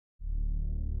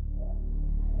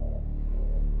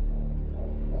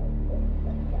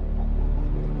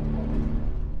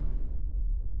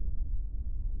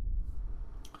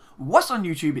What's on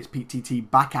YouTube? It's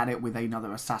PeteTT back at it with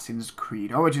another Assassin's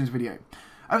Creed Origins video.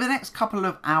 Over the next couple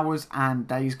of hours and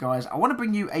days, guys, I want to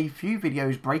bring you a few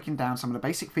videos breaking down some of the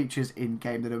basic features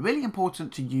in-game that are really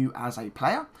important to you as a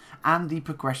player and the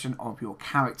progression of your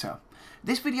character.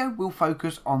 This video will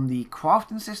focus on the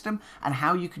crafting system and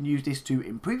how you can use this to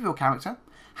improve your character,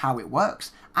 how it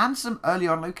works, and some early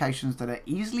on locations that are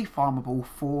easily farmable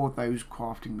for those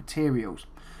crafting materials.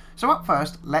 So up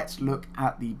first, let's look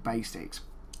at the basics.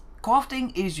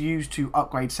 Crafting is used to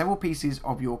upgrade several pieces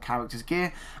of your character's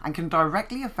gear and can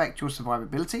directly affect your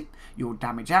survivability, your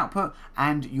damage output,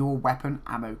 and your weapon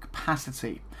ammo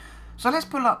capacity. So let's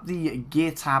pull up the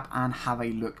gear tab and have a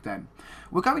look then.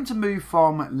 We're going to move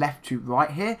from left to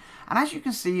right here, and as you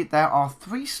can see there are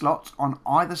 3 slots on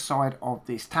either side of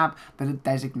this tab that are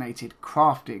designated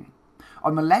crafting.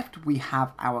 On the left we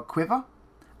have our quiver,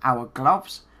 our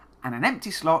gloves, and an empty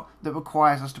slot that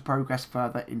requires us to progress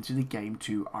further into the game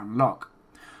to unlock.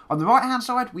 On the right hand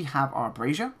side we have our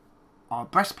brazier, our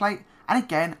breastplate, and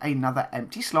again another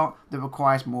empty slot that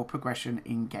requires more progression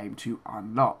in game to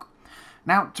unlock.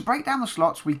 Now to break down the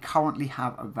slots we currently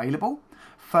have available,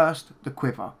 first the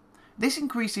quiver. This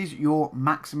increases your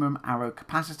maximum arrow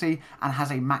capacity and has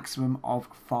a maximum of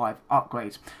 5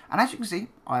 upgrades. And as you can see,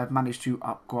 I have managed to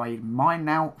upgrade mine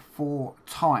now 4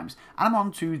 times. And I'm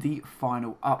on to the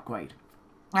final upgrade.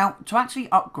 Now, to actually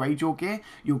upgrade your gear,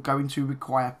 you're going to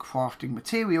require crafting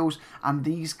materials, and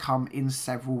these come in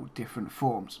several different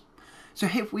forms. So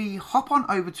if we hop on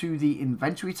over to the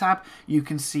inventory tab, you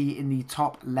can see in the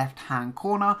top left hand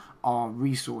corner are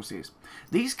resources.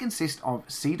 These consist of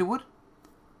cedar wood,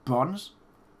 bronze,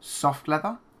 soft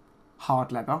leather,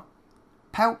 hard leather,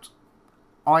 pelt,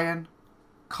 iron,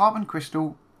 carbon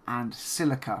crystal, and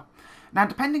silica. Now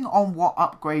depending on what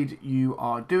upgrade you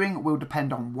are doing will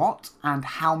depend on what and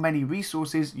how many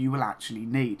resources you will actually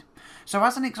need. So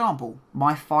as an example,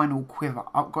 my final quiver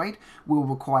upgrade will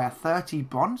require 30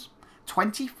 bronze,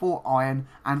 24 iron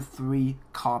and 3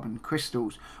 carbon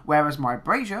crystals, whereas my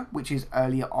brazier, which is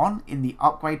earlier on in the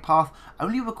upgrade path,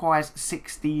 only requires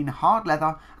 16 hard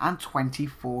leather and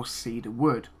 24 cedar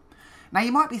wood. Now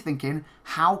you might be thinking,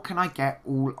 how can I get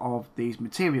all of these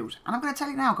materials? And I'm going to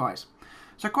tell you now, guys.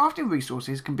 So crafting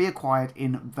resources can be acquired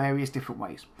in various different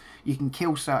ways. You can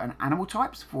kill certain animal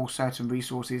types for certain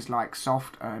resources like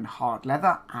soft and hard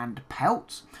leather and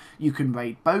pelts. You can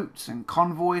raid boats and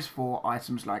convoys for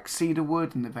items like cedar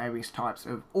wood and the various types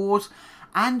of ores.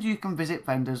 And you can visit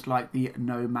vendors like the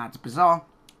Nomad's Bazaar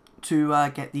to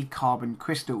get the carbon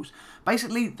crystals.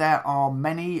 Basically, there are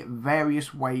many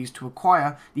various ways to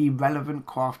acquire the relevant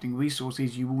crafting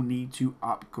resources you will need to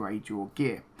upgrade your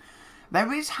gear.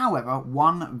 There is, however,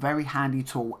 one very handy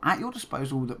tool at your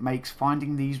disposal that makes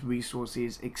finding these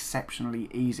resources exceptionally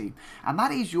easy, and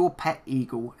that is your pet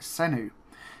eagle, Senu.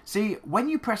 See, when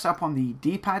you press up on the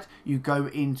D-pad, you go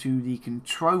into the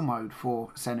control mode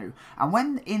for Senu, and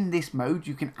when in this mode,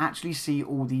 you can actually see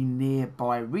all the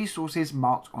nearby resources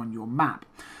marked on your map.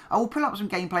 I will pull up some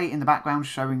gameplay in the background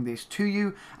showing this to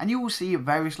you, and you will see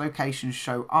various locations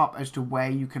show up as to where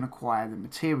you can acquire the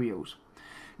materials.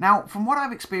 Now, from what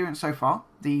I've experienced so far,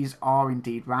 these are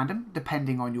indeed random,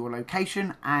 depending on your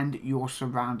location and your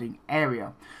surrounding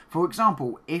area. For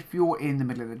example, if you're in the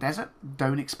middle of the desert,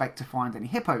 don't expect to find any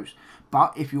hippos.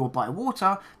 But if you're by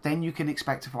water, then you can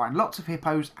expect to find lots of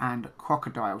hippos and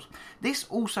crocodiles. This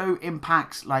also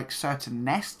impacts like certain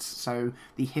nests, so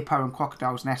the hippo and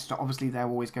crocodile's nests are obviously they're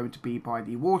always going to be by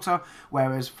the water,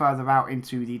 whereas further out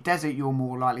into the desert, you're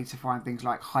more likely to find things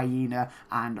like hyena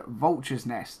and vulture's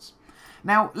nests.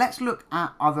 Now, let's look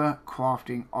at other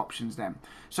crafting options then.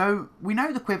 So, we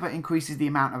know the quiver increases the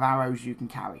amount of arrows you can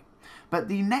carry. But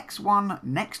the next one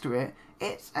next to it,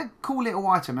 it's a cool little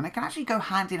item, and it can actually go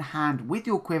hand in hand with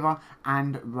your quiver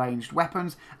and ranged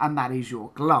weapons, and that is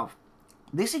your glove.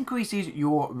 This increases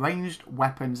your ranged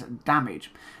weapons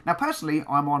damage. Now personally,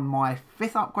 I'm on my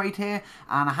 5th upgrade here,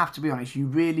 and I have to be honest, you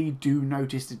really do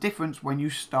notice the difference when you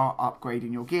start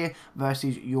upgrading your gear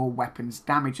versus your weapons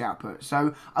damage output.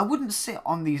 So I wouldn't sit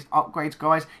on these upgrades,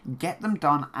 guys. Get them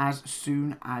done as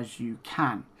soon as you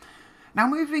can. Now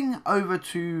moving over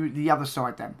to the other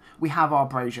side then, we have our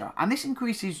brazier, and this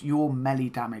increases your melee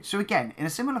damage. So again, in a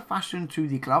similar fashion to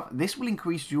the glove, this will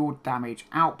increase your damage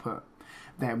output.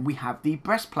 Then we have the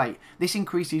breastplate. This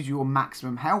increases your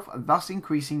maximum health, thus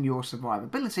increasing your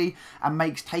survivability and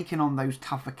makes taking on those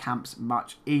tougher camps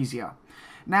much easier.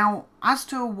 Now, as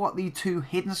to what the 2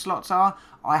 hidden slots are,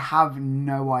 I have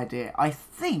no idea. I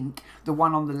think the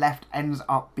one on the left ends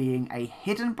up being a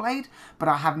hidden blade, but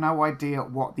I have no idea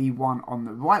what the one on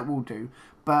the right will do.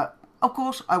 But Of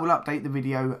course, I will update the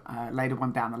video later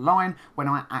on down the line when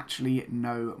I actually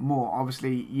know more.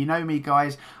 Obviously, you know me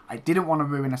guys, I didn't want to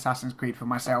ruin Assassin's Creed for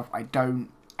myself. I don't.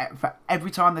 For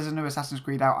every time there's a new Assassin's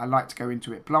Creed out, I like to go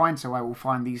into it blind, so I will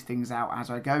find these things out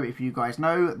as I go. If you guys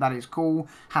know, that is cool.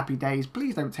 Happy days.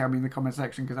 Please don't tell me in the comment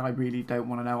section because I really don't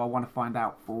want to know. I want to find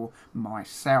out for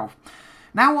myself.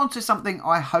 Now on to something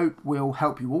I hope will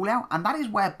help you all out, and that is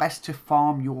where best to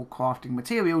farm your crafting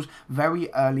materials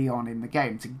very early on in the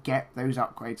game to get those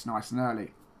upgrades nice and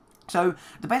early. So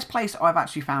the best place I've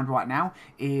actually found right now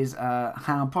is,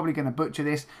 I'm probably going to butcher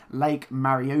this, Lake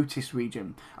Mariotis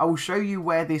region. I will show you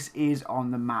where this is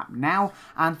on the map now,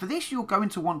 and for this you're going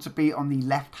to want to be on the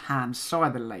left hand side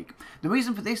of the lake. The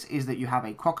reason for this is that you have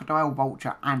a crocodile,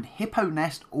 vulture and hippo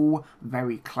nest all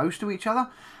very close to each other.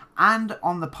 And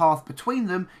on the path between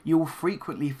them, you will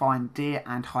frequently find deer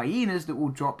and hyenas that will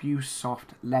drop you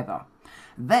soft leather.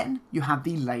 Then you have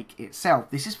the lake itself.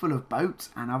 This is full of boats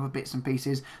and other bits and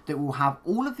pieces that will have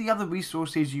all of the other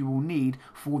resources you will need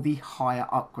for the higher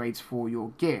upgrades for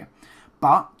your gear.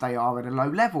 But they are at a low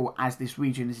level, as this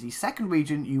region is the second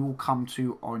region you will come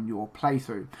to on your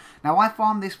playthrough. Now I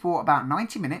farmed this for about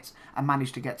 90 minutes and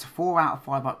managed to get to 4 out of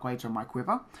 5 upgrades on my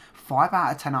quiver, 5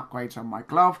 out of 10 upgrades on my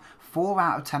glove, 4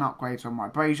 out of 10 upgrades on my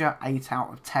brazier, 8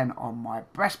 out of 10 on my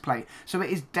breastplate. So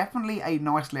it is definitely a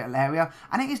nice little area,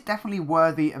 and it is definitely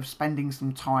worthy of spending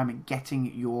some time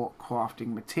getting your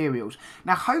crafting materials.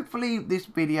 Now hopefully this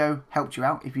video helped you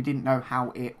out. If you didn't know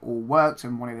how it all works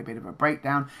and wanted a bit of a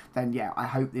breakdown, then yeah, I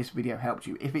hope this video helped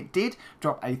you. If it did,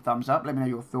 drop a thumbs up. Let me know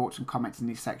your thoughts and comments in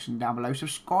the section down below.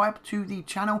 Subscribe to the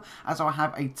channel, as I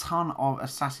have a ton of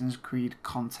Assassin's Creed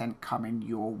content coming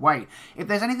your way. If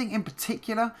there's anything in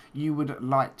particular you would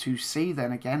like to see,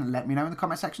 then again let me know in the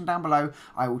comment section down below.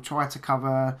 I will try to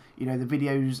cover, you know, the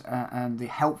videos and the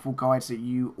helpful guides that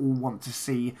you all want to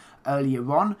see earlier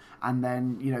on, and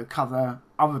then, you know, cover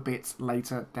other bits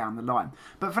later down the line.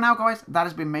 But for now guys, that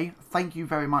has been me. Thank you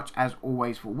very much as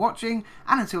always for watching,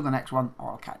 and until the next one,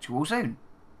 I'll catch you all soon.